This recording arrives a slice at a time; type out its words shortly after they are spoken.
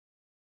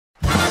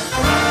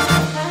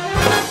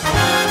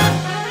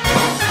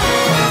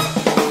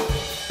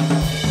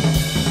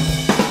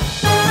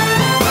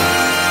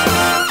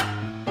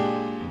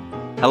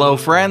Hello,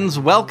 friends.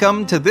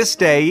 Welcome to This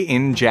Day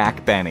in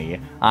Jack Benny.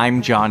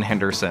 I'm John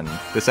Henderson.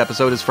 This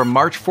episode is from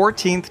March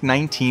 14th,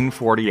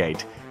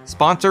 1948.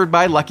 Sponsored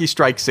by Lucky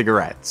Strike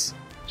Cigarettes.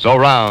 So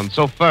round,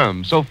 so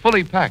firm, so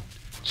fully packed,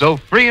 so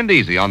free and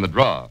easy on the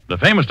draw. The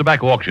famous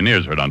tobacco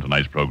auctioneers heard on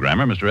tonight's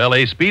programmer, Mr.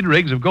 L.A. Speed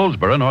Riggs of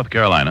Goldsboro, North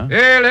Carolina.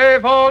 And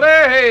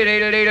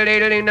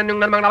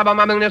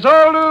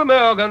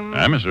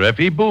Mr.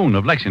 F.E. Boone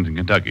of Lexington,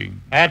 Kentucky.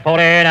 At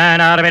 49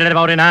 out of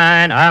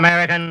 49,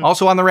 American.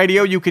 Also on the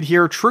radio, you could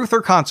hear Truth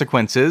or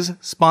Consequences,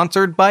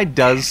 sponsored by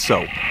Does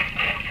Soap.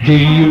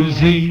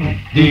 D-U-Z,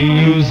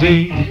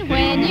 D-U-Z.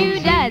 When you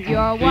does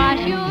your wash,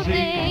 you'll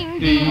sing.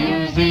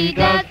 D-U-Z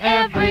does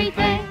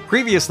everything.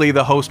 Previously,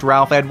 the host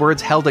Ralph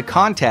Edwards held a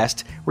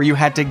contest where you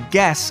had to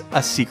guess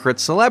a secret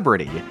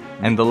celebrity.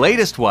 And the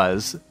latest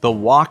was The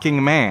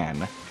Walking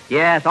Man.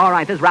 Yes, all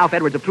right, this is Ralph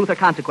Edwards of Truth or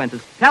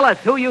Consequences. Tell us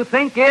who you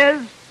think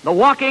is the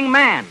Walking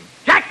Man.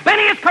 Jack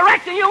Benny is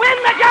correct, and you win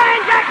the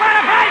giant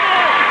jackpot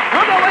prize!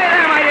 Don't go away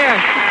there, my dear.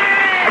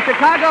 A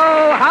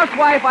Chicago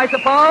housewife, I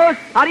suppose.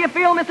 How do you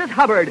feel, Mrs.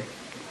 Hubbard?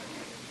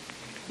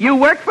 You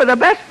work for the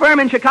best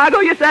firm in Chicago,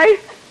 you say?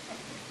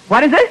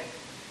 What is it?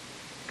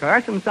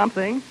 Carson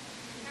something.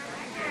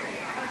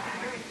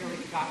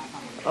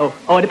 Oh,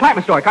 a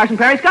department store, Carson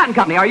Perry Scott &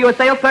 Company. Are you a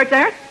sales clerk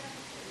there?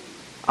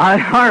 All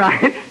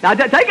right. Now,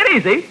 take it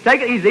easy.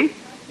 Take it easy.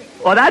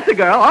 Well, that's a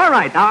girl. All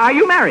right. Now, are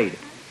you married?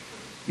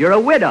 You're a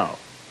widow.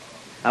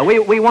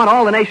 We want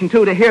all the nation,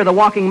 too, to hear the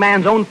Walking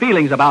Man's own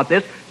feelings about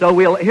this, so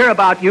we'll hear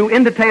about you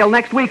in detail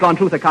next week on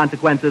Truth or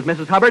Consequences,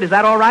 Mrs. Hubbard. Is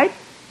that all right?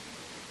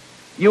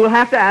 You will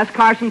have to ask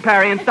Carson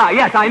Perry and Scott.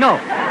 Yes, I know.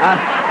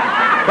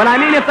 But I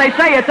mean, if they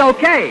say it's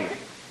okay.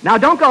 Now,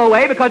 don't go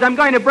away, because I'm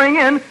going to bring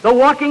in the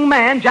Walking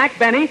Man, Jack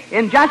Benny,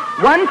 in just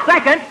 1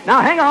 second.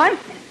 Now, hang on.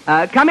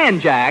 Come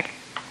in, Jack.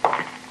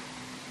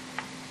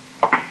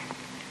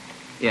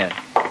 Yes.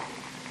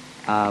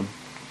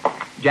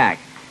 Jack.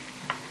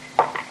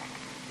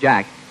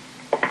 Jack.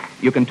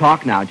 You can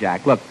talk now,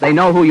 Jack. Look, they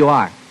know who you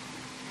are.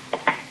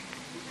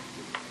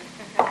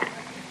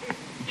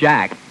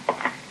 Jack.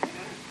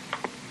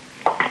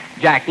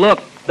 Jack,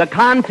 look, the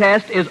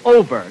contest is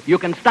over. You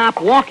can stop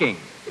walking.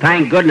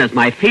 Thank goodness,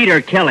 my feet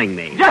are killing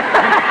me. Well,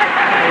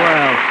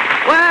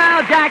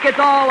 Jack, it's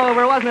all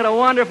over. Wasn't it a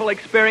wonderful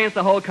experience?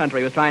 The whole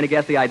country was trying to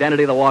guess the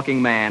identity of the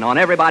Walking Man. On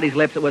everybody's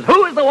lips, it was,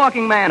 who is the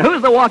Walking Man?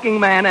 Who's the Walking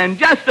Man? And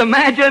just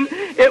imagine,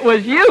 it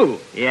was you.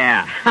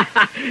 Yeah.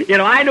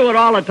 I do it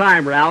all the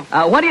time, Ralph.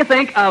 What do you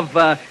think of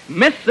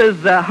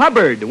Mrs.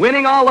 Hubbard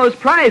winning all those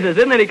prizes?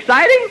 Isn't it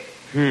exciting?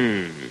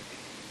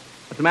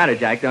 What's the matter,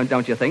 Jack?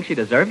 Don't you think she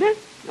deserved it?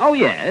 Oh,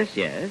 yes.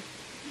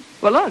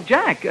 Well, look,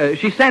 Jack,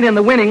 she sent in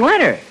the winning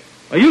letter.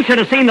 Well, you should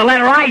have seen the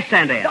letter I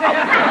sent in.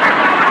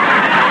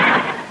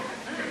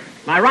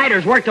 My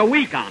writers worked a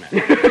week on it.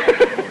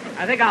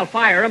 I think I'll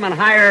fire him and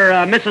hire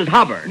Mrs.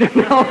 Hubbard.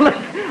 No, look,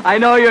 I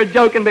know you're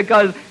joking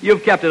because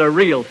you've kept it a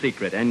real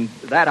secret, and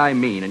that I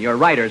mean, and your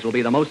writers will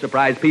be the most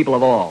surprised people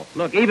of all.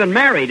 Look, even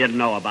Mary didn't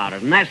know about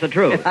it, and that's the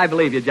truth. I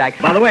believe you, Jack.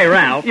 By the way,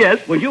 Ralph.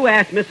 Yes? Would you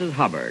ask Mrs.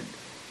 Hubbard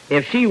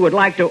if she would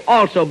like to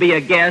also be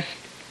a guest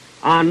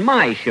on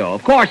my show?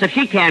 Of course, if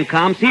she can't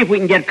come, see if we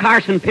can get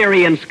Carson,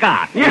 Perry, and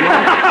Scott.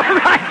 Yeah,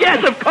 right,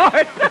 yes, of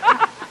course.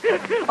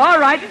 All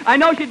right, I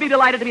know she'd be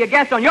delighted to be a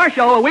guest on your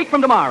show a week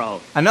from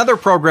tomorrow. Another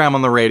program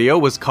on the radio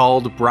was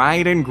called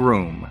Bride and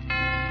Groom.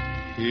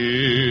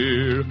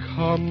 Here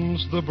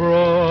comes the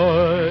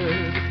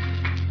bride.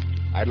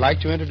 I'd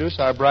like to introduce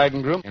our bride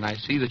and groom, and I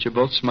see that you're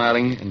both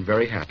smiling and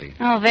very happy.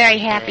 Oh, very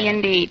happy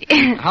indeed.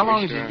 How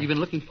long have you been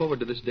looking forward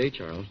to this day,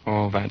 Charles?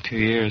 Oh, about 2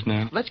 years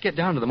now. Let's get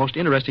down to the most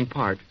interesting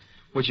part,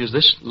 which is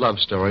this love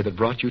story that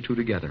brought you two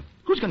together.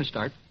 Who's going to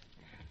start?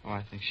 Oh,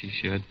 I think she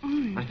should.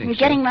 I think You're so.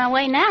 getting my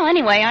way now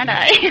anyway, aren't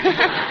I?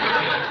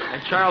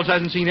 And Charles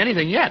hasn't seen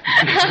anything yet.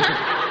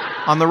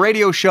 On the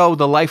radio show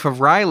The Life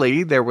of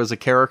Riley, there was a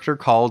character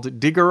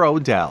called Digger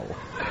Odell.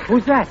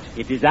 Who's that?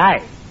 It is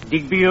I,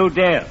 Digby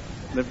Odell,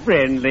 the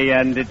friendly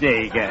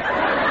undertaker.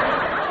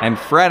 And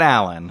Fred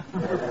Allen.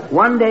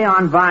 One day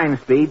on Vine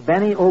Street,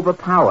 Benny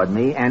overpowered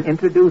me and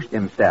introduced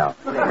himself.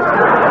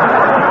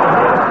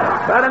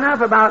 But enough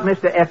about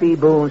Mr. F.E.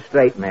 Boone's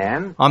straight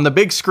man. On the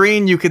big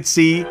screen, you could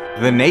see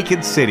the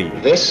naked city.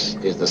 This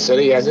is the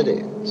city as it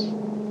is.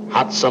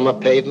 Hot summer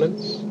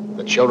pavements,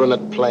 the children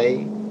at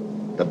play,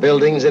 the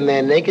buildings in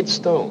their naked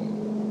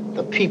stone,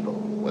 the people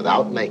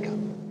without makeup.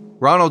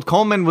 Ronald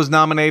Colman was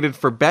nominated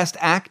for Best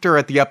Actor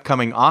at the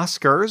upcoming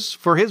Oscars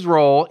for his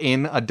role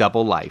in A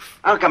Double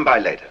Life. I'll come by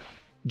later.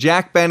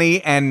 Jack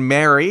Benny and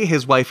Mary,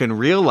 his wife in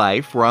real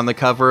life, were on the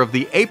cover of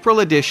the April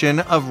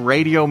edition of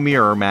Radio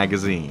Mirror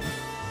magazine.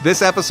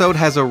 This episode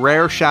has a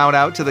rare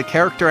shout-out to the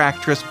character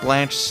actress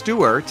Blanch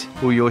Stewart,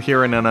 who you'll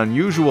hear in an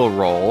unusual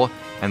role,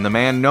 and the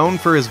man known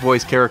for his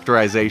voice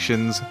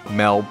characterizations,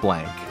 Mel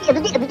Blanc.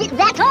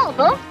 That's all,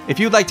 folks. If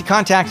you'd like to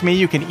contact me,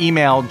 you can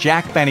email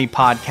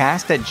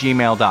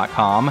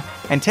jackbennypodcast@gmail.com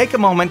and take a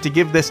moment to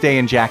give This Day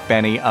in Jack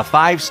Benny a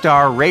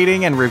 5-star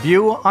rating and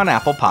review on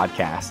Apple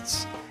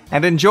Podcasts.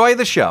 And enjoy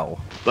the show.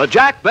 The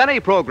Jack Benny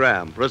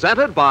Program,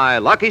 presented by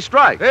Lucky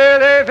Strike.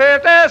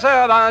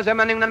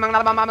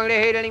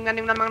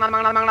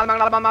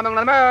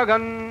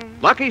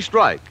 Lucky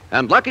Strike,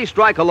 and Lucky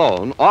Strike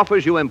alone,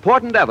 offers you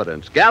important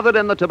evidence gathered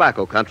in the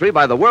tobacco country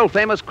by the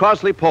world-famous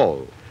Crosley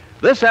poll.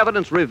 This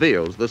evidence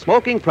reveals the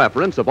smoking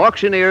preference of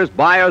auctioneers,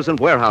 buyers, and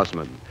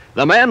warehousemen,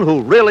 the men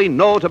who really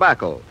know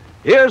tobacco.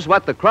 Here's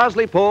what the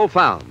Crosley poll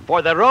found.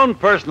 For their own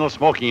personal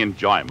smoking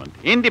enjoyment,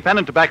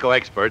 independent tobacco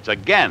experts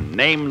again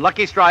name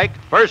Lucky Strike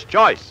first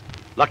choice.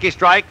 Lucky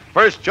Strike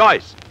first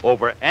choice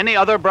over any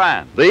other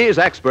brand. These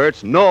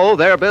experts know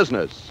their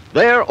business.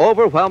 Their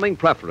overwhelming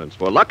preference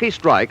for Lucky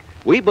Strike,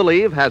 we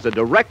believe, has a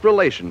direct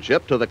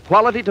relationship to the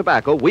quality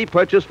tobacco we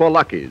purchase for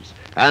Lucky's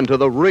and to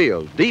the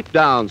real,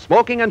 deep-down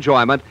smoking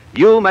enjoyment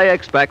you may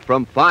expect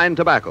from fine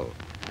tobacco.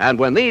 And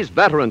when these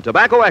veteran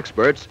tobacco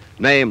experts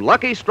name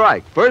Lucky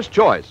Strike first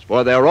choice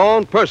for their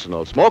own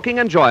personal smoking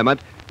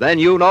enjoyment, then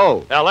you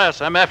know.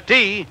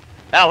 LSMFT.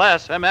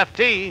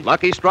 LSMFT.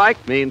 Lucky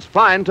Strike means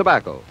fine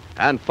tobacco.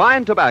 And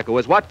fine tobacco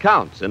is what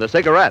counts in a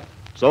cigarette.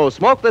 So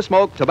smoke the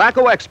smoke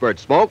tobacco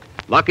experts smoke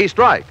Lucky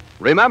Strike.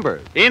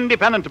 Remember,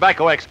 independent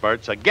tobacco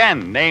experts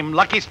again name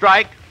Lucky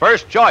Strike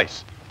first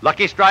choice.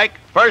 Lucky Strike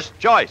first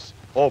choice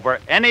over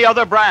any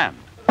other brand.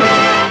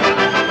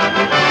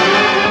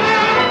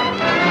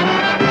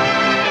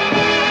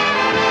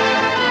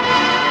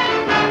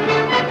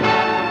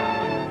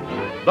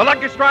 The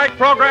Lucky Strike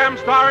program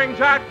starring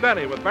Jack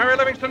Benny with Mary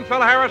Livingston,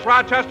 Phil Harris,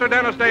 Rochester,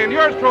 Dennis Day, and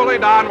yours truly,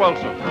 Don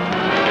Wilson.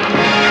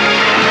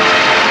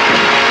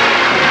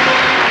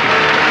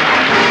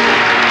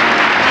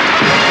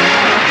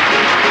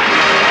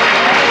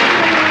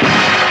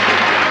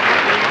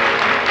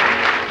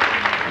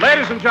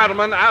 Ladies and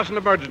gentlemen, as an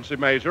emergency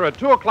measure, at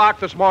 2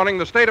 o'clock this morning,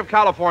 the state of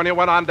California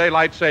went on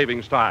daylight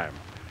savings time,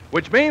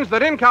 which means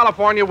that in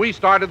California, we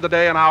started the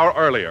day an hour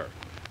earlier.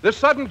 This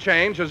sudden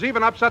change has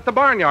even upset the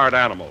barnyard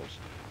animals.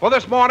 For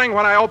this morning,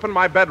 when I opened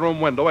my bedroom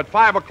window at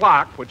 5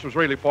 o'clock, which was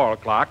really 4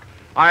 o'clock,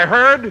 I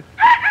heard...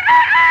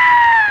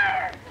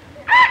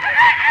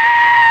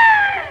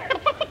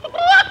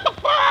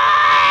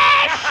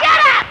 Shut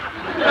up!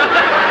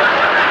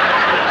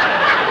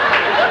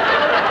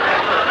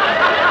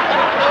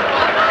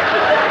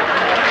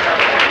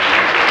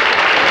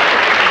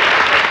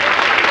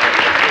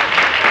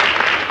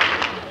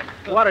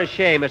 What a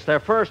shame. It's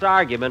their first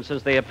argument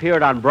since they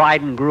appeared on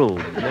Bride and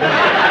Groom.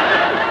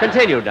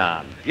 Continue,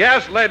 Don.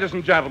 Yes, ladies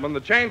and gentlemen, the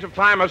change of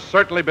time has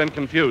certainly been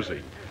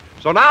confusing.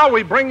 So now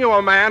we bring you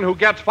a man who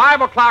gets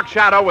 5 o'clock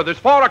shadow with his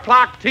 4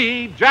 o'clock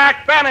tea,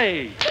 Jack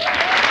Benny.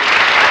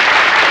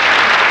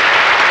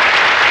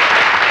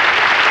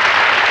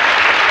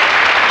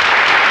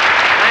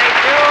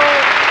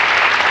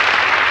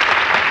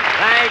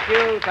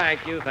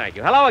 Thank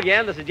you. Hello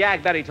again. This is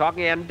Jack Benny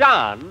talking. And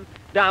Don,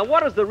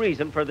 what is the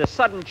reason for this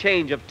sudden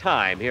change of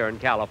time here in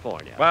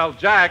California? Well,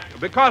 Jack,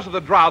 because of the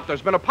drought,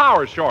 there's been a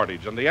power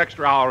shortage, and the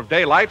extra hour of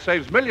daylight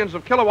saves millions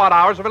of kilowatt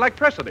hours of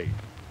electricity.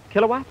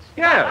 Kilowatts?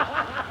 Yes.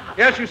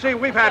 Yes, you see,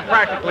 we've had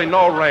practically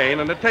no rain,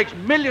 and it takes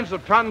millions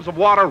of tons of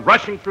water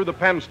rushing through the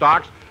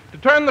penstocks to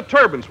turn the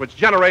turbines which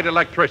generate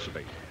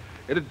electricity.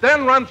 It is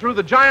then run through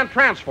the giant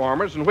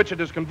transformers in which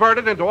it is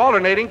converted into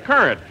alternating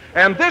current.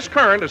 And this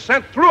current is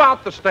sent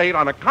throughout the state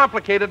on a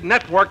complicated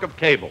network of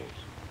cables.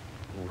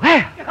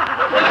 Well.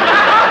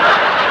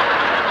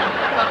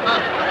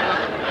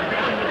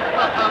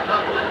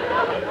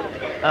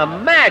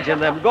 Imagine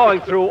them going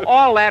through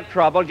all that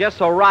trouble just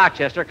so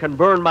Rochester can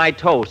burn my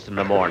toast in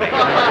the morning.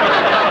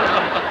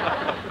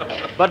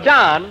 But,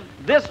 Don,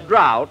 this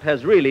drought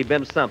has really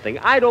been something.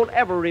 I don't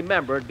ever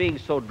remember it being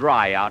so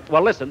dry out.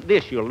 Well, listen,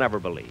 this you'll never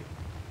believe.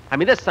 I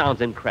mean, this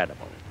sounds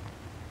incredible.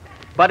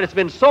 But it's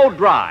been so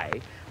dry.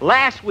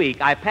 Last week,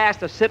 I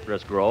passed a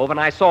citrus grove and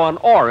I saw an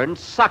orange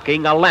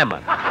sucking a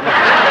lemon.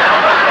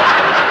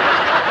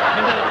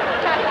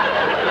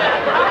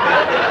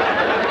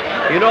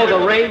 You know, the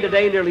rain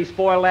today nearly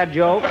spoiled that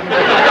joke.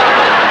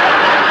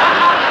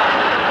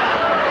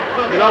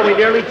 You know, we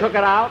nearly took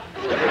it out.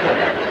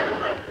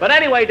 But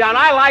anyway, Don,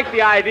 I like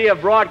the idea of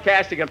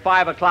broadcasting at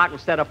 5 o'clock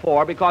instead of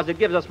 4 because it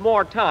gives us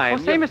more time.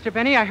 Oh, say, Mr.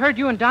 Benny, I heard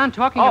you and Don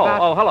talking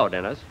about... Oh, hello,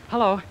 Dennis.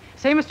 Hello.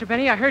 Say, Mr.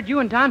 Benny, I heard you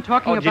and Don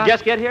talking about... Did you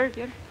just get here?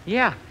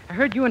 Yeah, I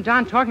heard you and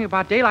Don talking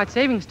about daylight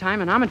savings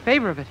time, and I'm in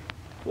favor of it.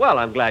 Well,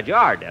 I'm glad you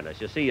are,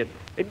 Dennis. You see,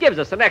 it gives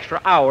us an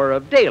extra hour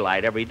of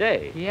daylight every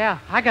day. Yeah,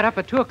 I got up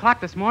at 2 o'clock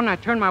this morning. I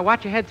turned my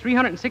watch ahead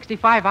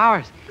 365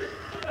 hours.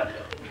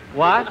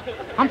 What?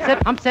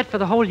 I'm set for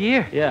the whole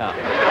year. Yeah.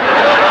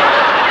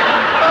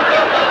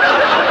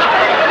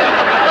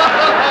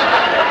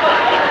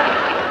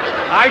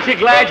 Aren't you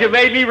glad you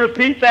made me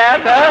repeat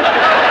that, huh?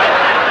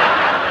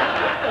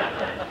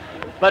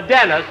 But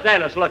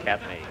Dennis, look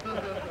at me.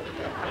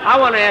 I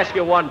want to ask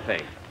you one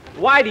thing.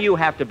 Why do you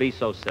have to be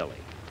so silly?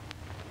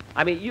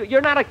 I mean,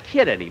 you're not a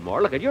kid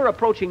anymore. Look, you're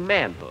approaching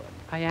manhood.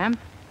 I am?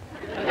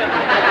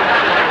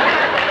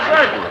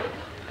 Certainly.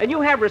 And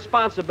you have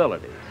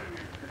responsibilities.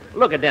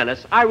 Look,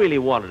 Dennis, I really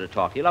wanted to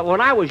talk to you.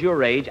 When I was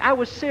your age, I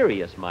was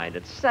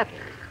serious-minded, settled.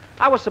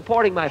 I was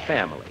supporting my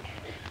family.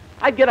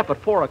 I'd get up at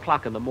 4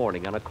 o'clock in the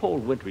morning on a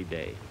cold wintry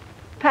day,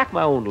 pack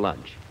my own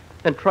lunch,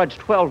 and trudge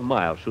 12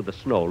 miles through the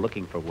snow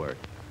looking for work.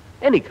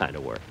 Any kind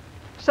of work.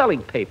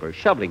 Selling paper,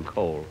 shoveling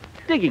coal,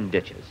 digging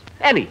ditches,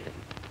 anything.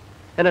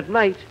 And at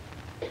night,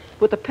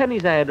 with the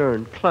pennies I had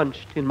earned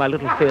clenched in my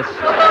little fist,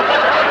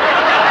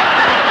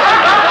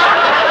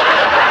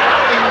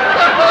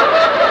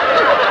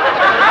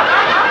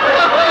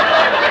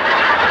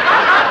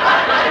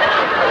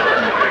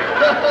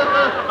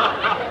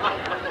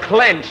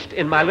 clenched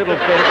in my little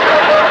fist,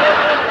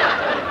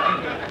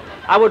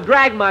 I would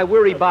drag my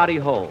weary body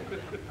home.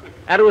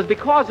 And it was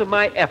because of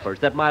my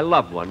efforts that my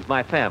loved ones,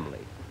 my family,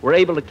 were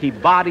able to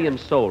keep body and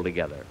soul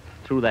together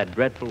through that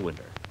dreadful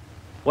winter.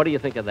 What do you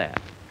think of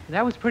that?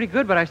 That was pretty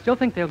good, but I still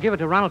think they'll give it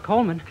to Ronald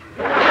Colman.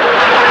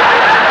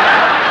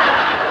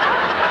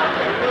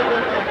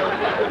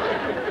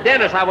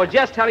 Dennis, I was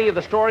just telling you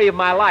the story of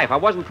my life. I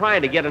wasn't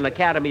trying to get an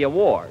Academy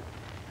Award.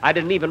 I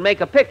didn't even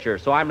make a picture,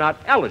 so I'm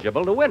not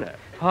eligible to win it.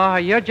 Oh,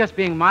 you're just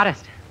being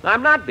modest.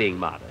 I'm not being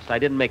modest. I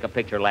didn't make a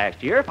picture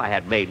last year. If I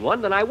had made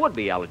one, then I would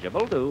be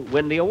eligible to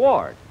win the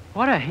award.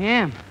 What a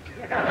ham.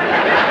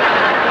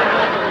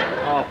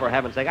 Oh, for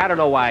heaven's sake, I don't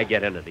know why I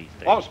get into these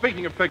things. Oh,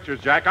 speaking of pictures,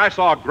 Jack, I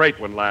saw a great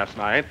one last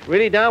night.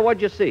 Really, Don?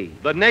 What'd you see?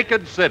 The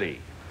Naked City.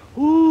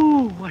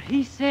 Ooh, what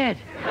he said.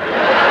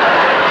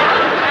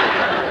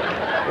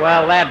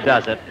 Well, that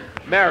does it.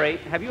 Mary,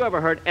 have you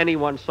ever heard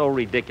anyone so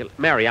ridiculous?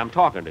 Mary, I'm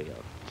talking to you.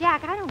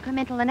 Jack, I don't come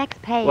in till the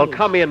next page. Well,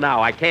 come in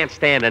now. I can't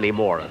stand any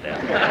more of this.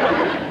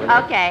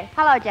 Okay.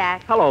 Hello,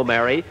 Jack. Hello,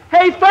 Mary.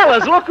 Hey,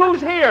 fellas, look who's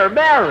here.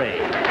 Mary.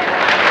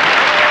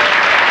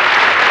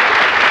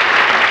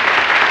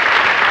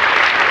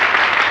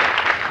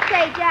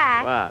 Say,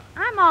 Jack. What?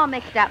 I'm all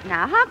mixed up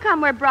now. How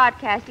come we're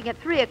broadcasting at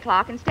 3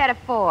 o'clock instead of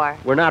 4?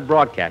 We're not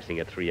broadcasting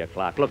at 3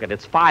 o'clock. Look,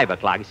 it's 5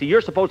 o'clock. You see,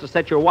 you're supposed to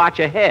set your watch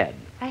ahead.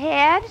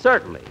 Ahead?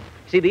 Certainly.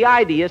 See, the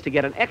idea is to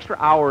get an extra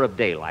hour of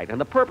daylight,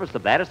 and the purpose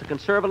of that is to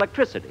conserve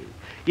electricity.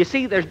 You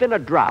see, there's been a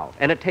drought,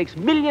 and it takes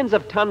millions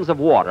of tons of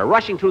water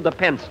rushing through the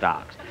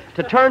penstocks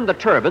to turn the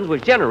turbines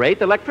which generate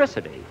the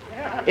electricity.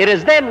 It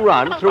is then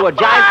run through a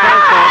giant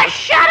transformer.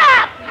 Shut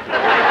up!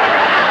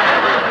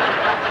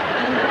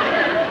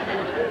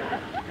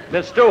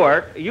 Miss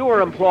Stewart, you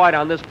were employed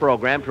on this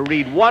program to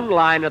read one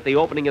line at the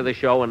opening of the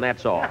show, and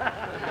that's all.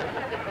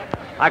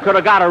 I could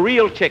have got a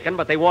real chicken,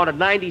 but they wanted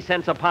 90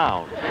 cents a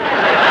pound.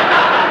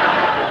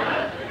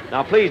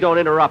 Now, please don't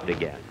interrupt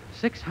again.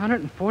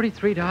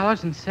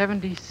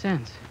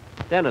 $643.70.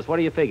 Dennis, what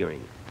are you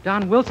figuring?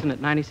 Don Wilson at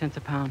 90 cents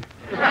a pound.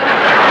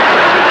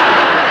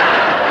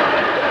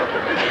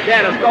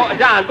 Dennis,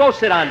 go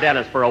sit on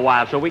Dennis for a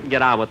while so we can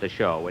get on with the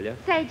show, will you?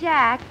 Say,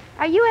 Jack,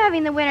 are you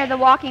having the winner of the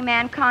Walking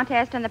Man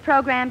contest on the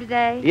program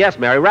today? Yes,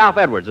 Mary. Ralph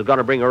Edwards is going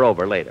to bring her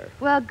over later.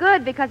 Well,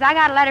 good, because I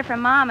got a letter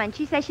from Mama, and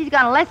she says she's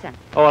going to listen.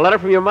 Oh, a letter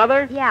from your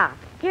mother? Yeah.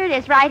 Here it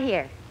is, right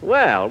here.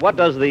 Well, what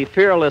does the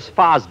fearless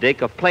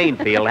Fosdick of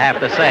Plainfield have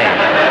to say?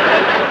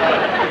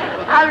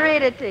 I'll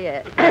read it to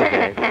you.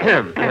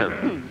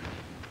 Okay.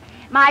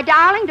 My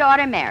darling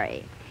daughter,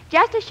 Mary,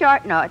 just a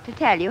short note to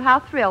tell you how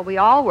thrilled we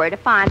all were to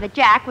find that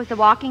Jack was the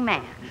walking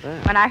man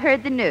when I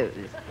heard the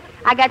news.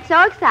 I got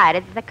so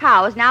excited that the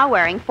cow is now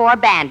wearing 4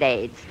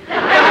 Band-Aids.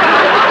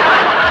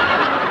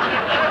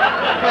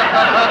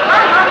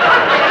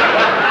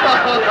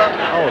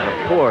 Oh, the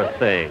poor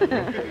thing.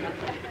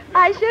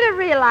 I should have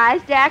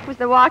realized Jack was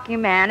the walking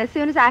man as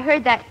soon as I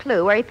heard that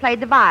clue where he played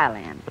the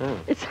violin. Oh.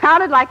 It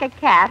sounded like a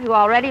cat who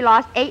already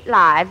lost 8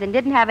 lives and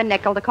didn't have a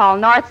nickel to call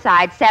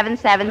Northside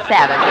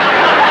 777.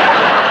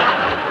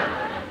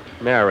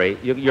 Mary,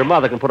 your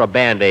mother can put a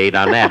Band-Aid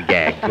on that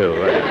gag, too.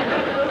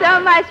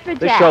 So much for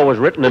This Jack. show was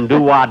written in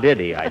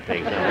doo-wah-diddy, I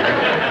think.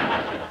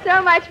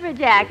 So much for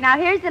Jack. Now,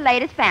 here's the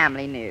latest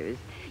family news.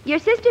 Your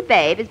sister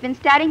Babe has been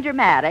studying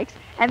dramatics,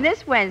 and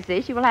this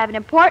Wednesday she will have an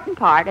important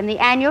part in the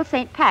annual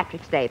St.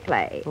 Patrick's Day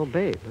play. Oh,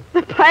 Babe.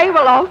 The play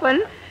will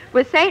open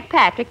with St.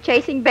 Patrick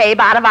chasing Babe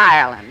out of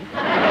Ireland.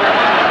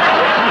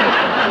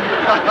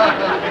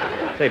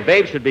 Say,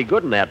 Babe should be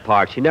good in that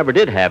part. She never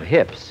did have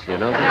hips, you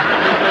know. Go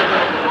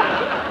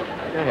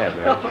ahead,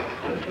 Mary.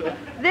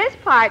 This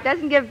part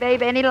doesn't give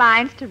Babe any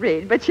lines to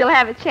read, but she'll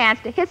have a chance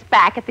to hiss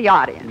back at the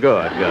audience.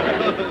 Good,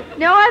 good.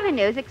 No other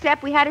news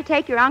except we had to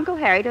take your Uncle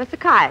Harry to a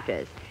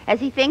psychiatrist, as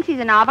he thinks he's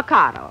an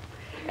avocado.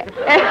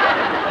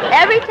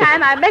 Every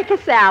time I make a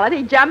salad,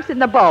 he jumps in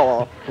the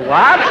bowl.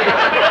 What?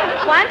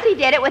 Once he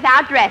did it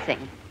without dressing.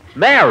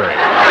 Mary.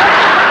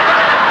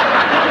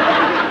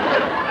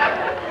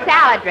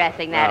 Salad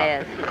dressing, that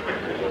is.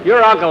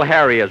 Your Uncle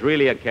Harry is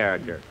really a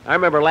character. I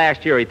remember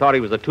last year he thought he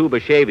was a tube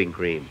of shaving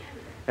cream.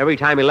 Every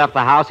time he left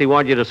the house, he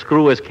wanted you to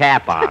screw his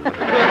cap on. What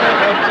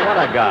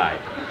a guy.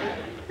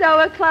 So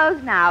we'll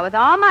close now with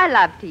all my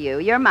love to you,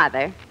 your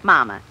mother,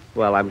 Mama.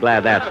 Well, I'm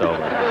glad that's over.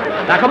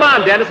 Now, come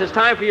on, Dennis. It's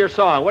time for your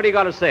song. What are you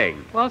going to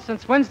sing? Well,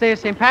 since Wednesday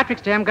is St.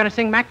 Patrick's Day, I'm going to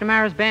sing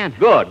McNamara's Band.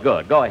 Good,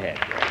 good. Go ahead.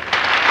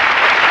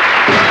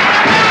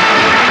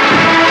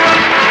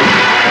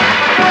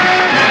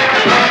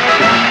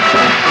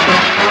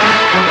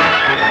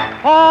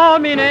 Oh,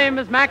 me name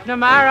is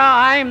McNamara,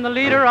 I'm the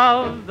leader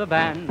of the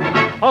band.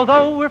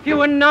 Although we're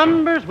few in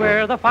numbers,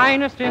 we're the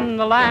finest in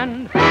the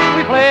land.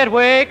 We play at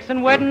wakes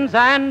and weddings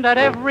and at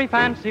every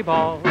fancy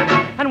ball.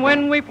 And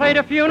when we play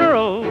to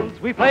funerals,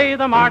 we play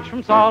the march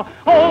from Saul.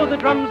 Oh, the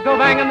drums go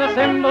bang and the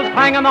cymbals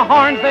clang and the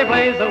horns they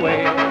blaze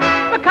away.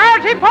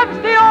 McCarthy pumps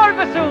the old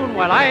bassoon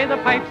while I the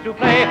pipes do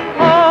play.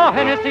 Oh,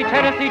 Hennessy,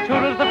 Tennessee,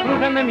 toodles the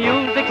flute and the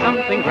music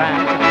something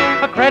grand.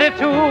 A credit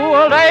to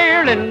old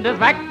Ireland is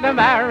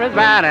McNamara's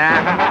band.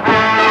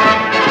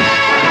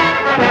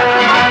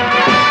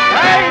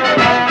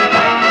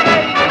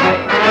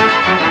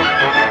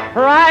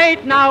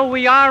 Right now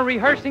we are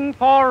rehearsing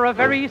for a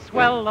very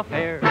swell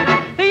affair.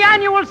 The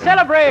annual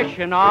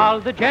celebration, all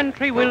the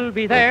gentry will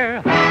be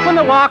there. When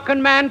the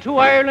walking man to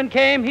Ireland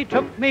came, he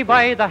took me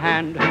by the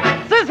hand.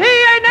 Says he,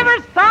 I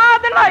never saw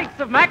the likes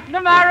of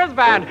McNamara's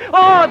band.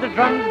 Oh, the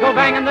drums go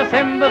bang and the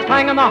cymbals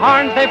clang and the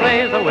horns they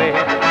blaze away.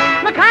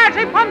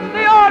 McCarthy pumps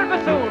the old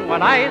bassoon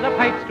while I the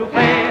pipes do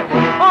play.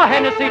 Oh,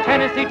 Hennessy,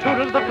 Tennessee,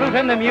 toodles the flute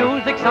and the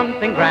music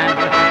something grand.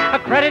 A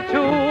credit to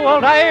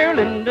old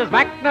Ireland is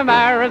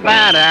McNamara's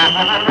band.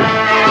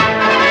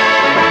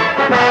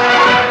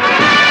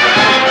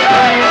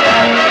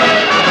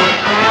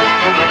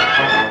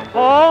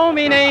 Oh,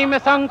 me name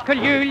is Uncle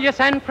Julius,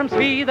 and from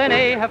Sweden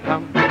I have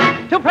come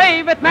to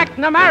play with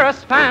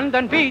McNamara's band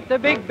and beat the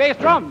big bass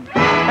drum.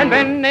 And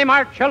when they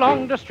march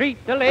along the street,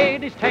 the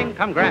ladies think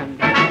I'm grand.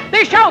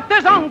 They shout,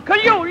 there's Uncle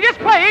Julius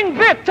playing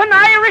with an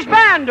Irish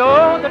band.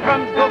 Oh, the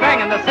drums go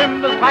bang and the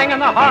cymbals clang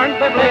and the horns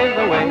they blaze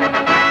away.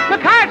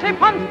 McCarthy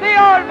pumps the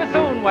old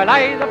bassoon while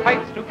I the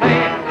pipes do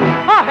play.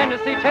 Oh,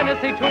 Hennessy,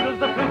 Tennessee, toodles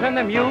the flute and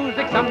the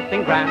music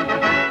something grand.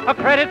 A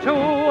credit to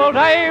old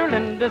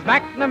Ireland is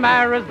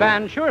McNamara's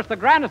band. Sure, it's the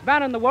grandest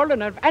band in the world,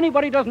 and if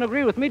anybody doesn't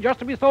agree with me, just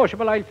to be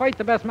sociable, I'll fight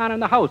the best man in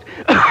the house.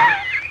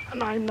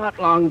 And I'm not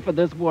long for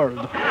this world.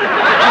 A credit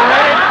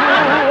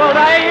to old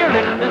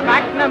Ireland is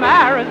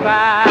McNamara's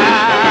band.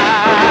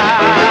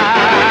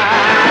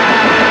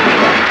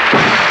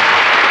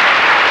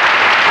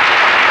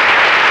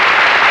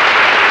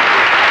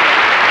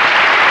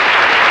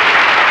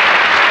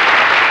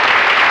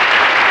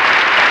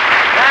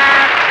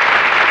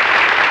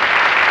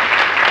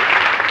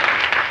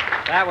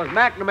 That was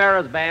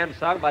McNamara's band,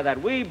 sung by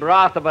that wee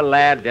broth of a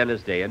lad,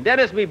 Dennis Day. And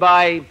Dennis, me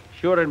by,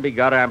 sure and be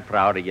God, I'm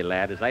proud of you,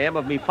 lad, as I am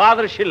of me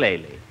father,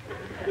 Shillelagh.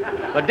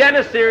 But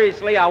Dennis,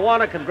 seriously, I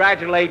want to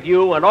congratulate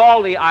you and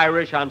all the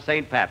Irish on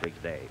St. Patrick's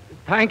Day.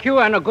 Thank you,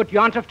 and a good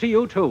yontif to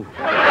you, too.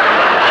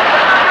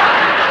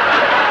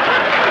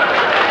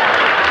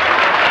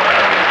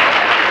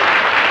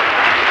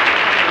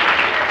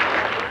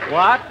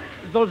 What?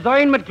 Zo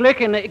zijn met glik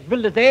en ik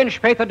wil de zee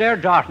später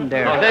der daten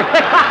der.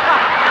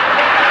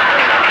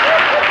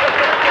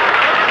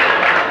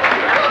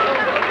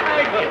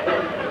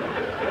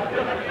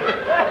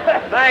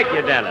 Thank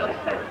you, Dennis.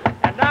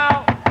 And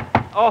now,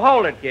 oh,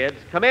 hold it, kids.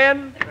 Come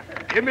in.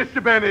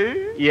 Mr.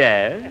 Benny?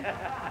 Yes?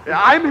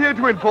 I'm here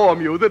to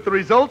inform you that the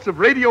results of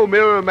Radio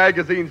Mirror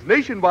magazine's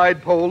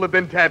nationwide poll have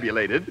been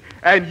tabulated,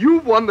 and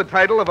you've won the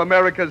title of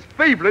America's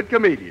favorite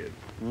comedian.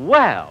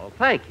 Well,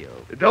 thank you.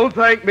 Don't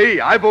thank me.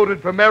 I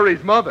voted for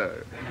Mary's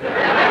mother.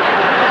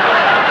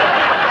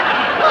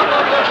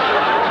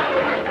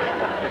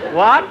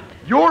 What?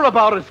 You're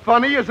about as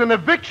funny as an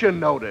eviction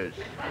notice.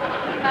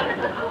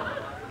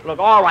 Look,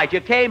 all right,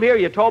 you came here,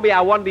 you told me I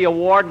won the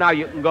award, now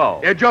you can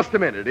go. Just a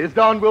minute. Is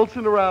Don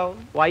Wilson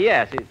around? Why,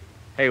 yes.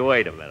 Hey,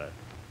 wait a minute.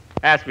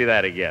 Ask me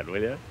that again,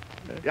 will you?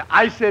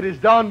 I said, is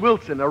Don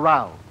Wilson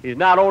around? He's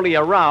not only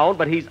around,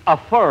 but he's a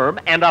firm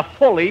and a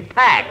fully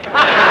packed.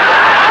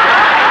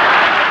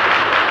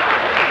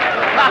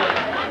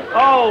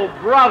 Oh,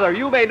 brother,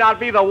 you may not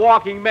be the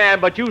walking man,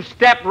 but you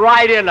stepped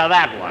right into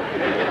that one.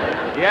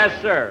 Yes,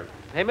 sir.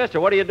 Hey, mister,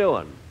 what are you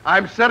doing?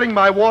 I'm setting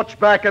my watch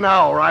back an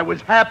hour. I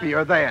was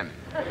happier then.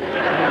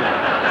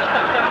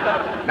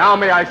 Now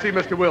may I see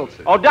Mr.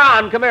 Wilson? Oh,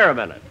 Don, come here a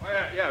minute. Oh,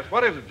 yes,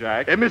 what is it,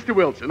 Jack? Mr.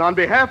 Wilson, on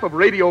behalf of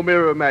Radio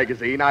Mirror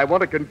magazine, I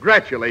want to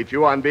congratulate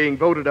you on being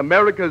voted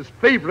America's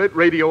favorite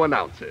radio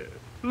announcer.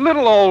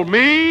 Little old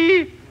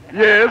me?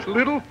 Yes,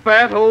 little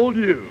fat old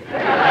you.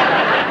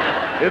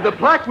 The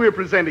plaque we're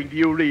presenting to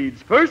you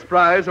reads, first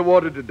prize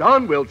awarded to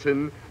Don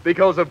Wilson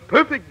because of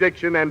perfect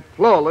diction and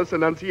flawless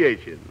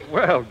enunciation.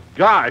 Well,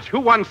 gosh, who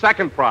won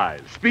second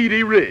prize?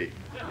 Speedy Riggs.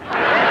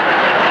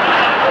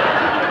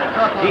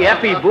 The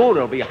Effie Boone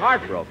will be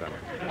heartbroken.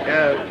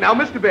 Now,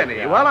 Mr.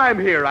 Benny, while I'm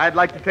here, I'd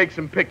like to take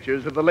some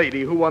pictures of the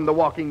lady who won the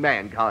Walking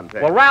Man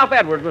contest. Well, Ralph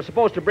Edwards was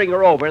supposed to bring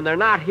her over, and they're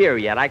not here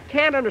yet. I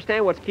can't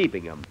understand what's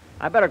keeping them.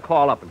 I better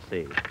call up and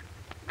see.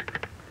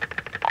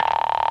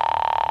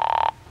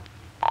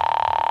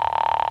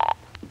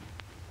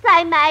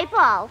 Say,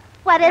 Maple,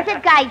 what is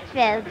it,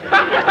 Gatesfield?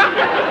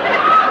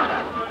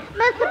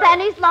 Mr.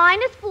 Benny's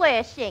line is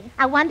flashing.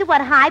 I wonder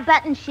what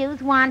high-button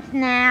shoes wants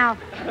now.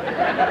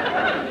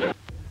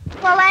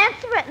 Well,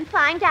 answer it and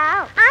find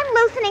out. I'm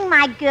loosening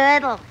my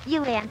girdle.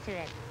 You answer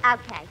it.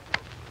 Okay.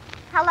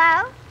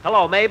 Hello?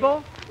 Hello,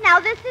 Mabel?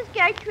 No, this is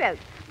Gertrude.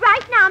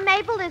 Right now,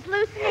 Mabel is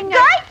loosening her...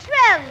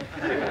 Gertrude!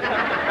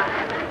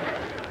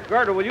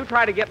 Gerda, will you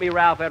try to get me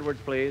Ralph Edwards,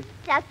 please?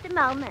 Just a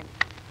moment.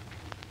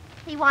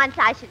 He wants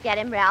I should get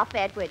him Ralph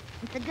Edwards.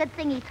 It's a good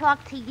thing he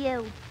talked to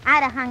you.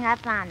 I'd have hung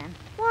up on him.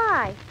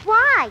 Why?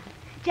 Why?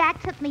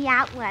 Jack took me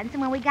out once, and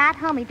when we got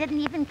home, he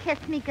didn't even kiss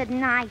me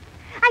goodnight.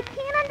 I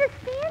can't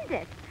understand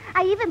it.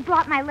 I even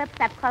brought my lips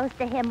up close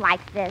to him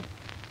like this.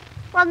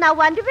 Well, no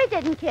wonder he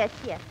didn't kiss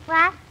you.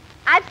 What?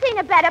 I've seen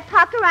a better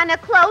pucker on a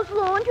closed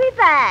laundry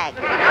bag.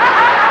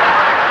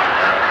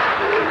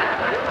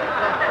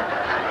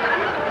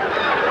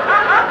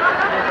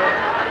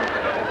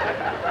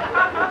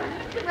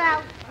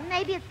 Well,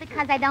 maybe it's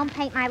because I don't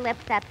paint my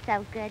lips up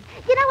so good.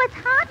 You know, it's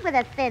hard with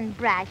a thin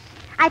brush.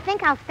 I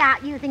think I'll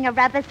start using a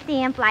rubber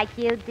stamp like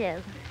you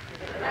do.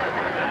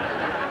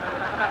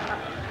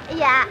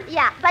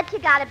 Yeah, but you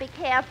gotta be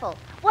careful.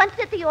 Once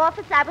at the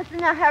office, I was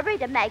in a hurry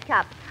to make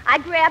up. I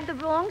grabbed the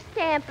wrong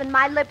stamp and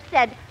my lips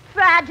said,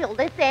 "Fragile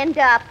this end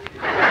up."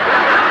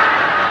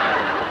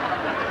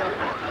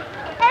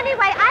 Anyway,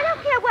 I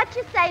don't care what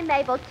you say,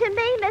 Mabel. To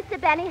me, Mr.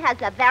 Benny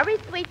has a very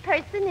sweet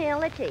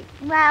personality.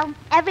 Well,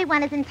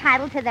 everyone is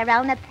entitled to their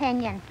own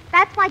opinion.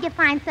 That's why you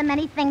find so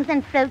many things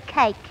in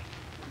fruitcake.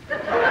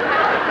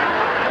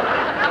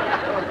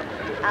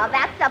 Oh,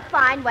 that's a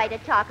fine way to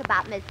talk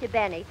about Mr.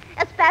 Benny,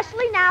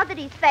 especially now that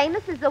he's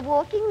famous as a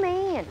walking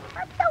man.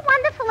 What's so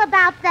wonderful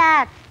about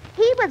that?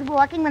 He was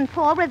walking when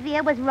Paul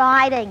Revere was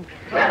riding.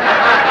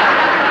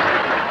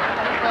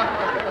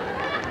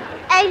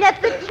 Ain't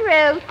it the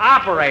truth?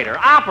 Operator.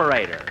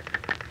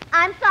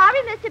 I'm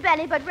sorry, Mr.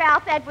 Benny, but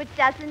Ralph Edwards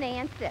doesn't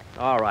answer.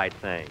 All right,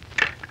 thanks.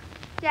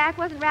 Jack,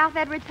 wasn't Ralph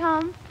Edwards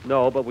home?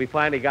 No, but we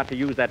finally got to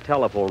use that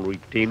telephone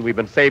routine we've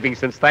been saving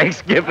since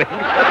Thanksgiving.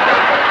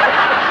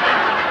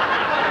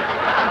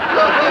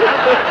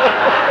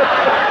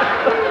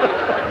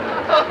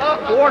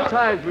 4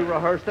 times we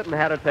rehearsed it and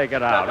had to take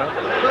it out. Huh?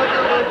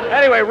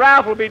 Anyway,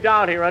 Ralph will be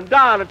down here, and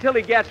Don, until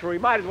he gets here, we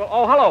might as well...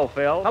 Oh, hello,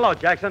 Phil. Hello,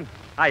 Jackson.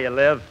 How you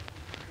live?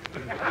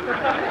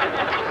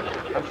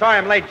 I'm sorry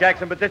I'm late,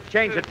 Jackson, but this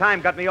change of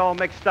time got me all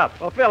mixed up.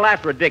 Well, Phil,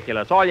 that's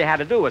ridiculous. All you had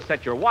to do was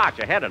set your watch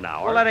ahead an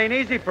hour. Well, that ain't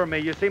easy for me.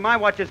 You see, my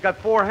watch has got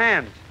 4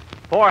 hands.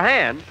 4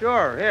 hands?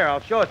 Sure. Here, I'll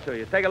show it to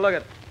you. Take a look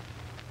at...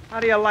 How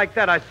do you like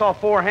that? I saw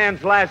 4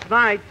 hands last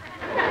night.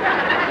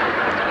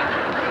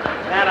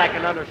 That I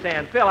can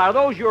understand. Phil, are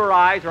those your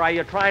eyes, or are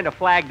you trying to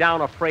flag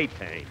down a freight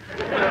train?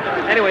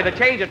 Anyway, the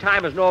change of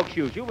time is no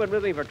excuse. You've been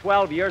with me for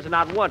 12 years, and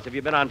not once have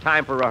you been on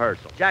time for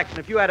rehearsal. Jackson,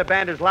 if you had a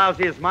band as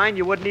lousy as mine,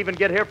 you wouldn't even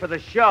get here for the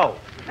show.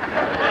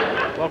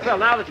 Well, Phil,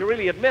 now that you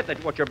really admit that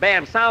what your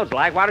band sounds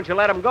like, why don't you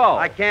let them go?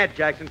 I can't,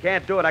 Jackson.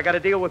 Can't do it. I got to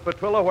deal with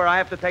Petrillo where I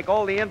have to take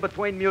all the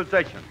in-between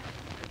musicians.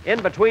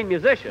 In-between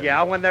musicians?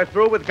 Yeah, when they're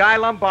through with Guy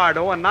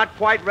Lombardo and not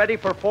quite ready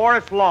for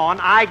Forest Lawn,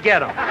 I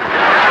get them.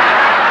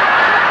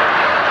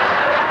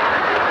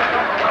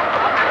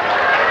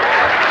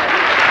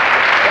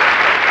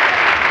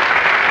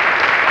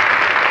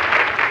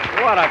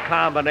 What a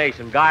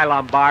combination, Guy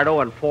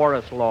Lombardo and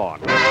Forest Lawn.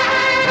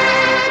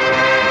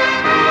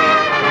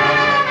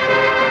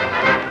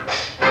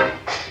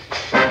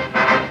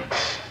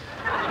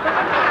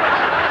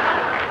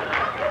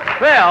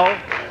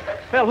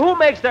 Phil, who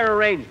makes their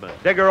arrangements?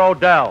 Digger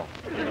Odell.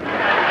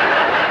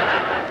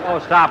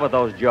 Oh, stop with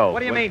those jokes. What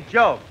do you mean,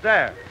 jokes?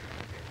 There.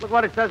 Look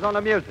what it says on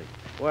the music.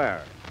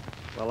 Where?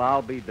 Well,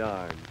 I'll be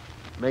darned.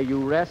 May you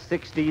rest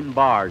 16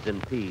 bars in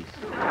peace.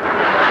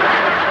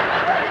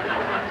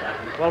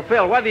 Well,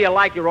 Phil, whether you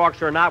like your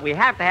orchestra or not, we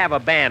have to have a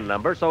band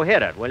number, so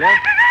hit it, will you?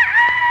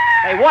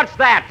 Hey, what's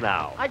that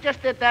now? I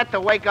just did that to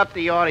wake up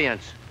the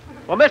audience.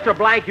 Well, Mr.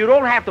 Blanc, you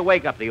don't have to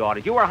wake up the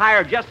audience. You were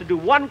hired just to do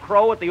one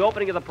crow at the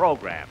opening of the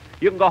program.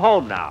 You can go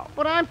home now.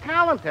 But I'm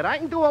talented. I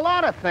can do a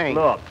lot of things.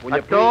 Look, will you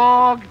a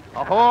dog,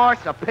 a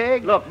horse, a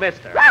pig. Look,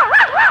 mister.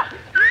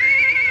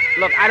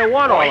 Look, I don't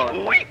want all of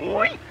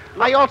it.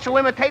 I also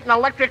imitate an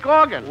electric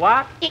organ.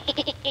 What? Now,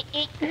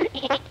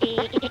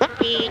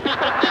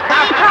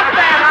 cut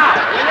that out.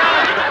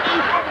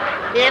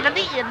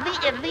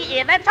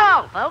 That's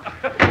all, folks.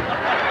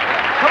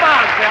 Come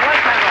on, Phil.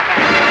 Let's have a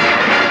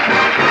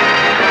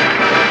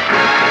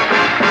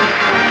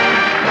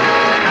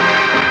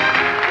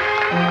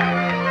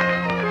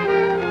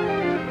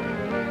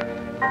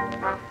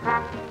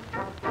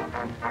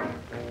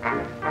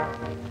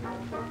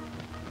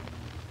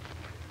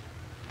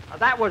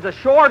That was a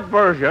short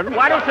version.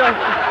 Why don't you let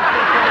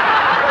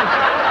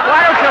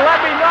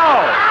me know?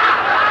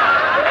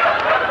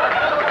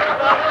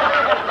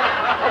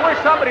 I wish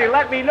somebody would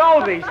let me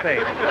know these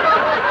things.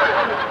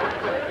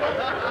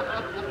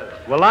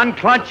 Well,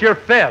 unclench your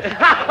fist.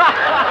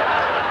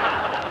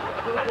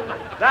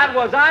 That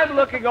was I'm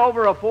Looking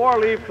Over a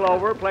Four-Leaf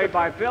Clover, played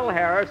by Phil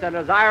Harris, and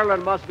As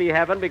Ireland Must Be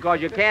Heaven,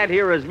 because you can't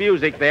hear his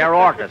music there,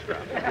 orchestra.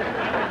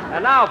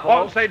 And now,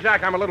 Oh, folks... say,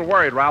 Jack, I'm a little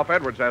worried. Ralph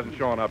Edwards hasn't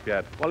shown up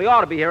yet. Well, he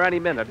ought to be here any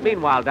minute.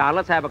 Meanwhile, Don,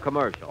 let's have a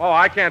commercial. Oh,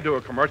 I can't do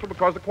a commercial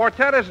because the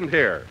quartet isn't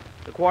here.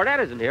 The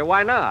quartet isn't here.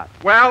 Why not?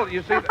 Well,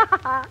 you see...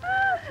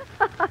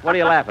 What are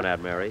you laughing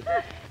at, Mary?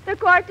 The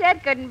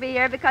quartet couldn't be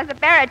here because the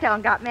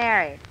baritone got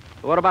married.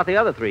 What about the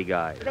other 3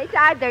 guys? They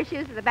tied their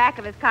shoes to the back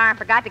of his car and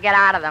forgot to get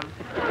out of them.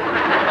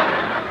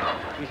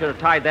 You should have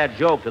tied that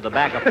joke to the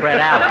back of Fred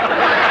Allen.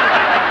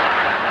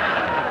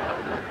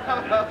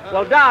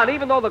 Well, Don,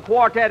 even though the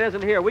quartet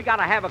isn't here, we got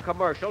to have a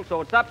commercial,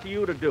 so it's up to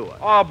you to do it.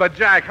 Oh, but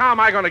Jack, how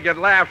am I going to get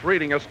laughs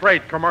reading a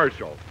straight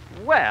commercial?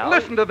 Well...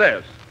 Listen to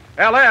this.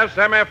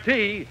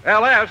 LSMFT,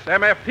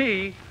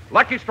 LSMFT.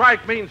 Lucky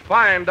Strike means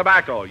fine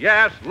tobacco.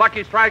 Yes,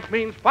 Lucky Strike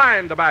means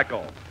fine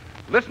tobacco.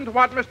 Listen to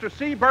what Mr.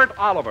 C. Bert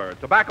Oliver,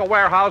 tobacco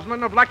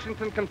warehouseman of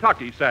Lexington,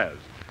 Kentucky, says.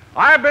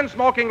 I've been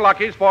smoking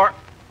Luckies for...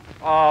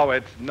 Oh,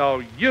 it's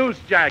no use,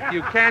 Jack.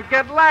 You can't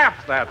get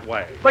laughs that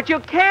way. But you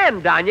can,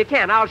 Don. You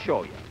can. I'll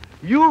show you.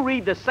 You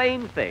read the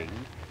same thing,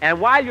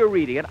 and while you're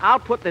reading it, I'll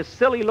put this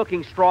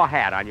silly-looking straw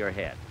hat on your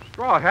head.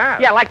 Straw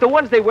hat? Yeah, like the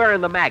ones they wear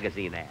in the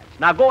magazine ads.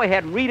 Now go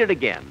ahead and read it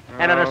again.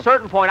 And at a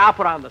certain point, I'll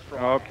put on the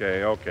straw hat.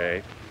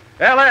 Okay.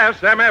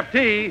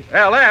 LSMFT,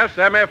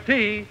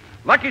 LSMFT.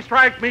 Lucky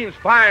Strike means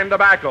fine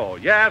tobacco.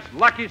 Yes,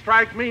 Lucky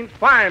Strike means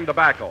fine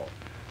tobacco.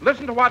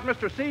 Listen to what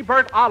Mr. C.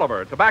 Bert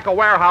Oliver, tobacco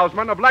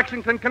warehouseman of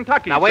Lexington,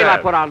 Kentucky, Now, wait till says.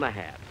 I put on the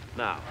hat.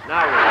 Now.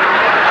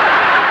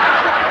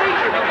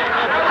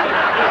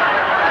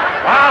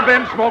 I've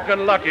been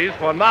smoking Luckies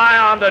for nigh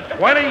on to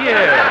 20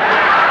 years.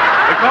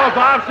 Because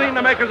I've seen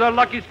the makers of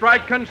Lucky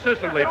Strike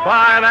consistently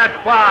buy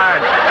that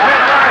fine,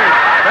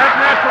 that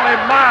naturally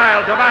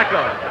mild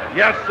tobacco.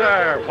 Yes,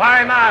 sir.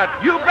 Why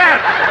not? You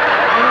bet.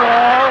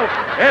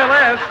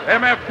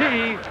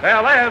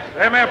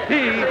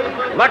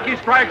 LSMFT. Lucky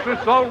Strikes are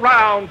so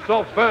round,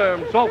 so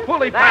firm, so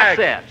fully packed.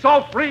 That's it.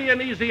 So free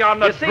and easy on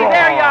the You see, draw.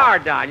 there you are,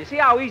 Don. You see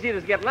how easy it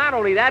is to get. Not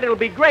only that, it'll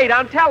be great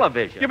on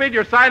television. You mean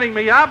you're signing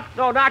me up?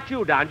 No, not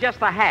you, Don.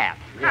 Just the hat.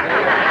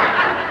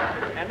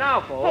 And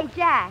now, folks.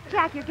 Hey,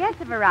 Jack, your guests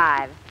have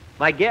arrived.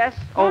 My guests?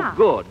 Yeah.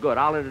 Oh, good.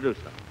 I'll introduce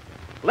them.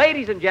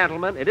 Ladies and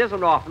gentlemen, it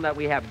isn't often that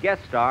we have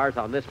guest stars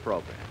on this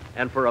program,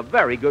 and for a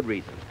very good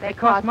reason. They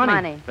cost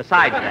money.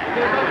 Besides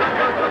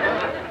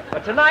that.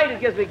 But tonight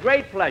it gives me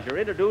great pleasure to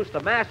introduce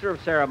the master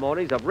of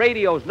ceremonies of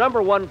radio's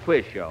 #1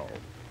 quiz show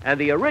and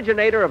the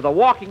originator of the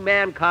Walking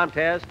Man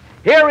contest.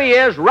 Here he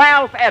is,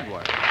 Ralph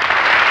Edwards.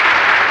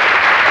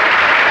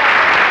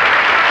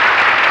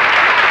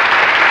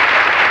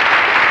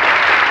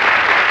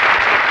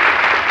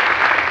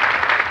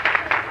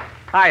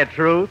 Hiya,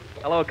 Truth.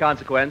 Hello,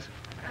 Consequence.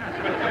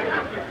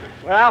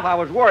 Ralph, I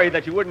was worried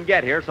that you wouldn't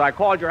get here, so I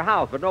called your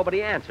house, but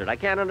nobody answered. I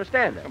can't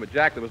understand it. Oh, but,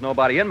 Jack, there was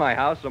nobody in my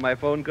house, so my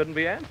phone couldn't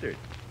be answered.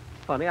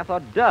 Funny, I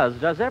thought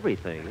does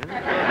everything.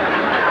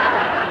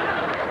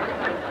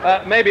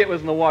 Maybe it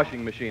was in the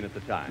washing machine at the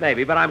time.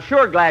 Maybe, but I'm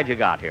sure glad you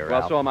got here, Well,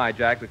 Ralph. so am I,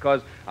 Jack,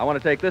 because I want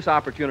to take this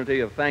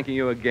opportunity of thanking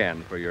you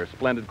again for your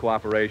splendid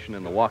cooperation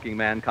in the Walking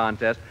Man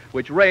contest,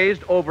 which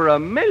raised over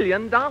 $1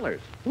 million.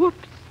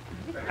 Whoops.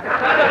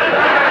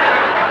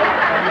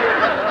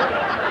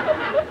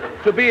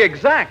 To be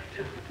exact,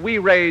 we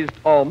raised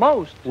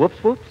almost... Whoops.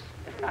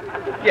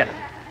 Yes.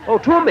 Oh,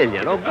 $2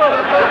 million. Oh, good.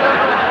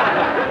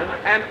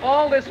 And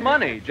all this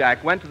money,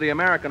 Jack, went to the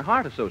American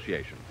Heart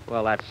Association.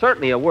 Well, that's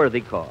certainly a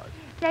worthy cause.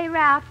 Say,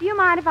 Ralph, do you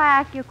mind if I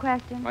ask you a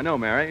question? I know,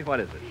 Mary.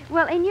 What is it?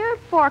 Well, in your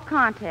 4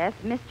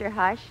 contests, Mr.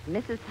 Hush,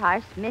 Mrs.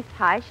 Hush, Miss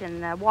Hush,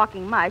 and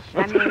Walking Mush,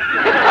 The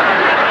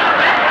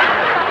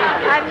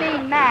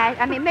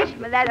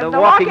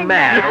Walking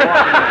Man.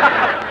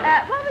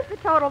 What was the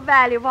total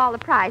value of all the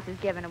prizes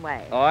given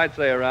away? Oh, I'd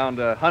say around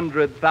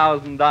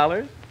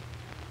 $100,000.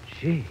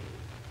 Gee.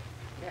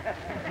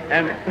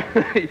 And,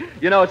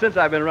 since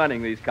I've been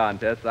running these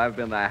contests, I've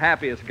been the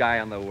happiest guy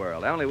in the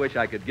world. I only wish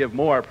I could give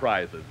more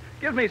prizes.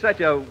 Gives me such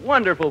a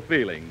wonderful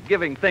feeling,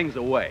 giving things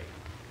away.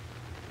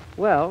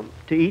 Well,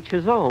 to each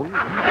his own.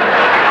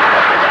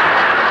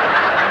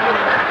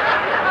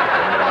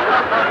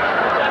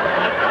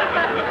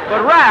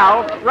 But,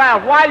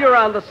 Ralph, while you're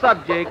on the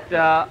subject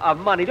of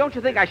money, don't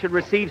you think I should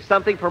receive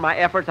something for my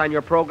efforts on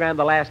your program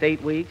the last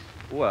 8 weeks?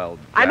 Well,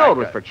 Jack, I know it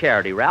was for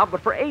charity, Ralph,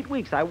 but for 8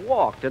 weeks I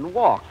walked and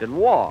walked and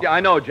walked. Yeah,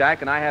 I know,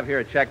 Jack, and I have here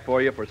a check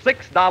for you for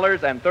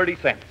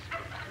 $6.30.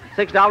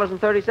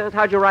 $6.30?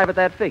 How'd you arrive at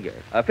that figure?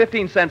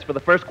 15 cents for the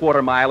first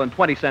quarter mile and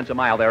 20 cents a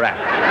mile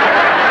thereafter.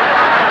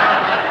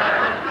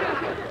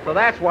 So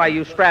that's why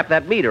you strapped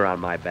that meter on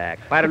my back.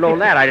 If I'd have known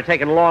that, I'd have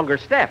taken longer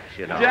steps,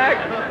 Jack,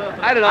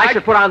 I don't know. I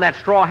should put on that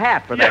straw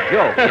hat for that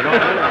joke,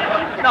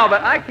 No,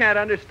 but I can't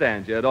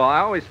understand you at all. I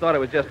always thought it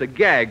was just a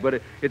gag,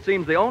 but it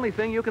seems the only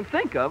thing you can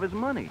think of is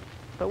money.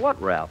 So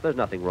what, Ralph? There's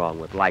nothing wrong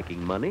with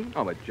liking money.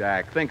 Oh, but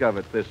Jack, think of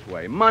it this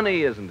way.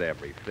 Money isn't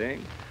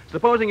everything.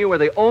 Supposing you were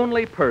the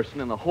only person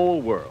in the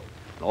whole world,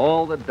 and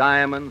all the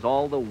diamonds,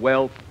 all the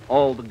wealth,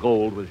 all the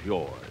gold was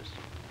yours.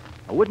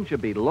 Now, wouldn't you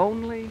be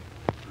lonely?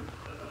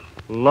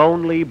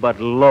 Lonely but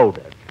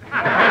loaded.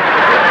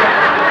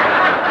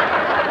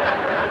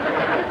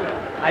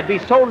 I'd be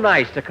so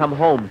nice to come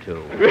home to.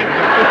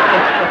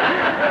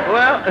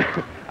 Well,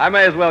 I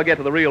may as well get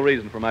to the real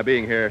reason for my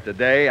being here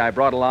today. I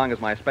brought along as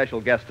my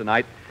special guest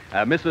tonight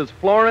Mrs.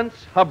 Florence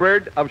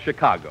Hubbard of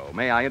Chicago.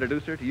 May I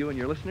introduce her to you and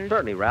your listeners?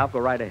 Certainly, Ralph. Go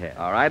right ahead.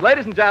 All right.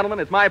 Ladies and gentlemen,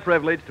 it's my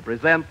privilege to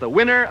present the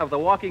winner of the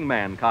Walking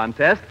Man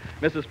contest,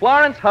 Mrs.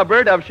 Florence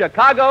Hubbard of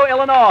Chicago,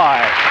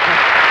 Illinois.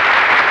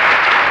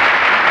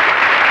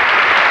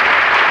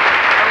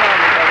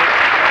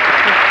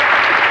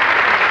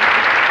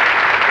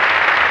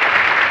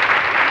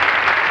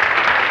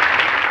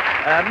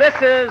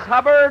 Mrs.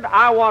 Hubbard,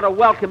 I want to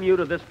welcome you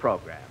to this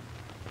program.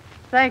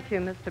 Thank you,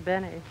 Mr.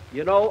 Benny.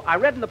 You know, I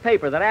read in the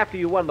paper that after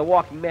you won the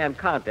Walking Man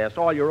contest,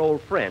 all your old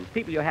friends,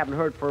 people you haven't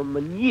heard from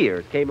in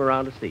years, came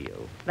around to see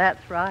you.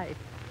 That's right.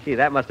 Gee,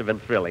 that must have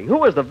been thrilling. Who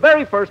was the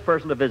very first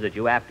person to visit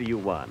you after you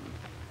won?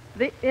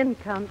 The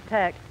income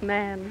tax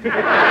man.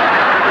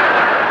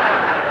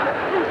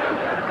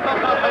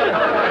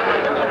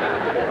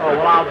 Oh,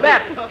 well,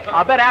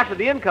 I'll bet after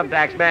the income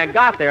tax man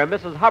got there,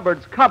 Mrs.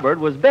 Hubbard's cupboard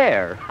was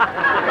bare.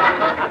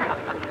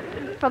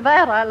 For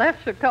that, I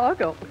left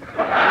Chicago.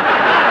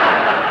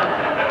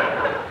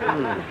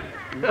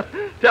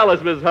 Tell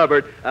us, Miss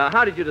Hubbard,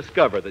 how did you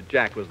discover that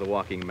Jack was the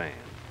walking man?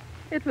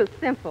 It was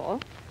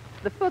simple.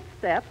 The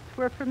footsteps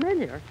were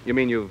familiar. You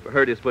mean you've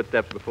heard his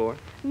footsteps before?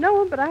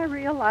 No, but I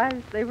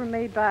realized they were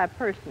made by a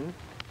person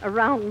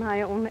around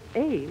my own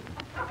age.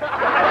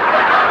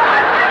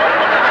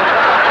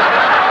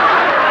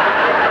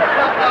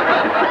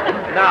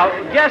 Now,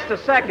 just a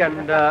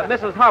second,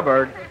 Mrs.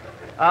 Hubbard,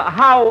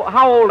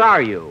 how old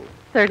are you?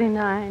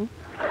 39.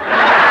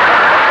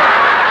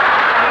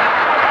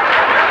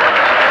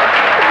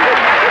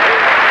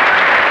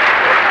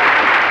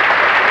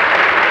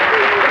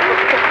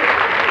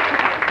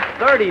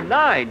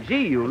 "39?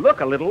 Gee, you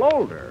look a little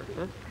older.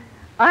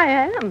 I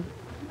am.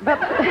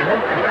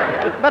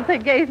 But they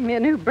gave me a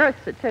new birth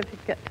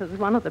certificate as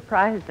one of the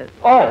prizes.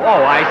 Oh,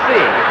 I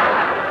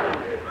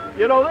see.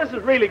 You know, this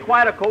is really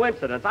quite a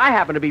coincidence. I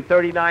happen to be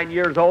 39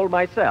 years old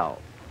myself.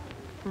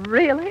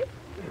 Really?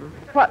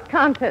 What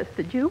contest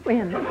did you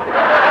win?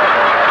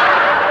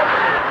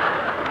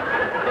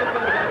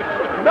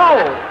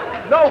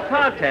 No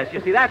contest.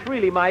 You see, that's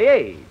really my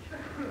age.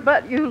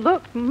 But you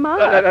look much.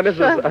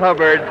 Mrs.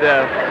 Hubbard,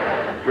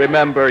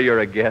 remember you're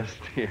a guest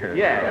here.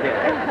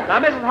 Yeah. Now,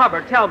 Mrs.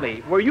 Hubbard, tell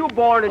me, were you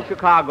born in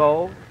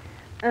Chicago?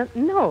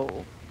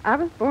 No. I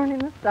was born in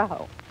the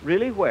South.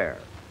 Really, where?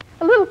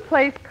 A little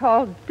place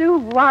called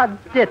Doo-Wad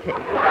Ditty. Well,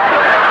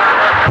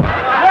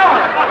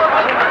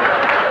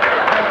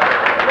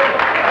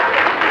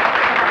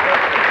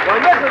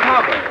 Mrs.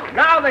 Hubbard,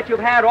 now that you've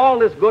had all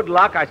this good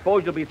luck, I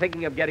suppose you'll be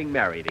thinking of getting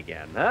married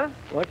again, huh?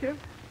 Won't you?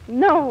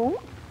 No.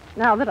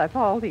 Now that I've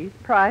all these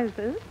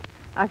prizes,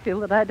 I feel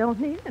that I don't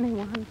need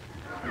anyone.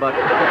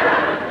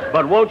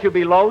 But won't you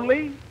be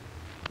lonely?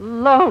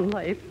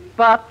 Lonely,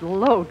 but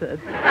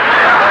loaded. I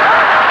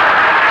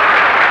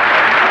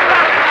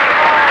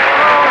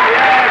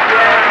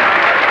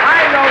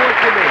know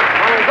what you mean.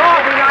 Well, it's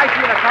awfully nice of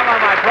you to come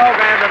on my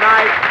program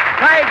tonight.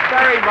 Thanks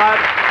very much,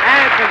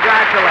 and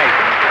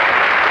congratulations.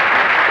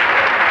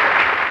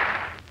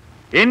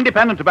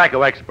 Independent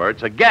tobacco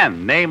experts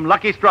again name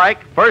Lucky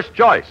Strike first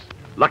choice.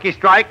 Lucky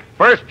Strike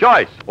first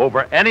choice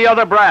over any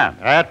other brand.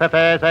 American.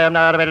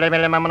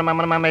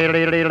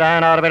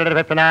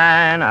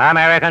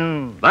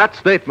 That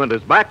statement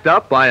is backed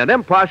up by an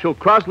impartial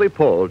Crosley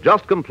poll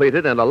just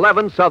completed in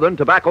 11 southern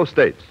tobacco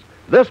states.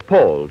 This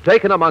poll,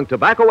 taken among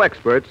tobacco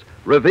experts,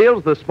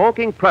 reveals the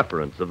smoking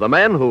preference of the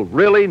men who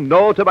really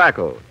know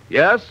tobacco.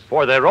 Yes?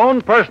 For their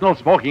own personal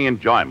smoking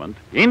enjoyment,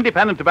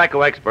 independent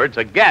tobacco experts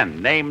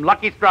again name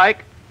Lucky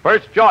Strike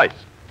first choice.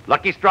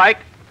 Lucky Strike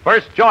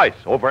first choice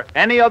over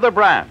any other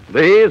brand.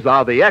 These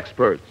are the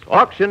experts,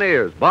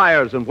 auctioneers,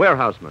 buyers, and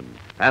warehousemen.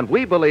 And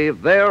we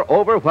believe their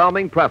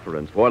overwhelming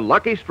preference for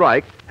Lucky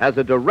Strike has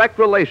a direct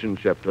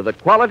relationship to the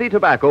quality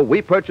tobacco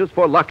we purchase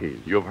for Lucky's.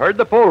 You've heard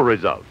the poll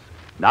results.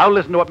 Now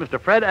listen to what Mr.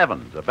 Fred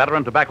Evans, a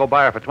veteran tobacco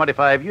buyer for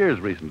 25 years,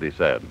 recently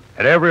said.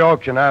 At every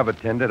auction I've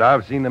attended,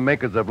 I've seen the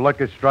makers of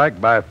Lucky Strike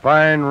buy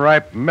fine,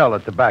 ripe, mellow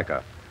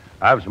tobacco.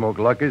 I've smoked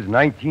Lucky's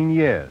 19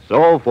 years.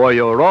 So for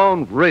your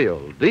own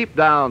real,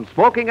 deep-down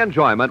smoking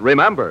enjoyment,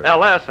 remember...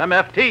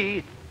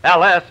 LSMFT.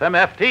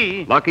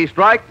 LSMFT. Lucky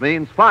Strike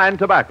means fine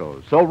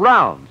tobacco. So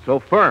round, so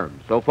firm,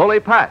 so fully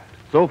packed,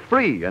 so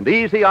free and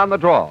easy on the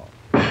draw.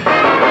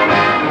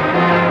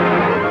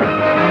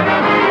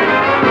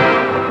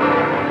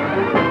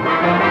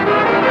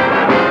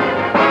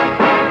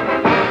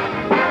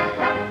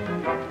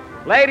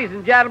 Ladies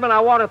and gentlemen, I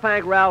want to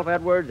thank Ralph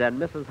Edwards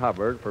and Mrs.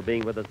 Hubbard for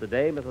being with us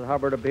today. Mrs.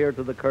 Hubbard appeared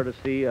through the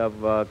courtesy of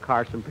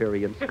Carson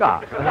Peary and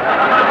Scott.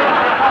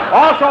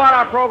 Also on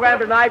our program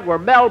tonight were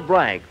Mel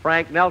Blanc,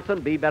 Frank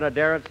Nelson, B.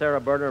 Benaderet, Sarah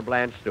Berner,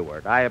 Blanch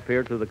Stewart. I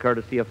appeared through the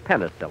courtesy of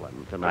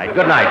penicillin tonight.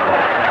 Good night,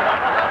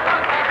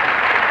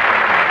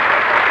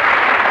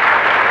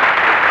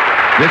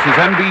 folks. This is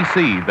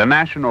NBC, the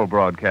national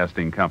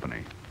broadcasting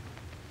company.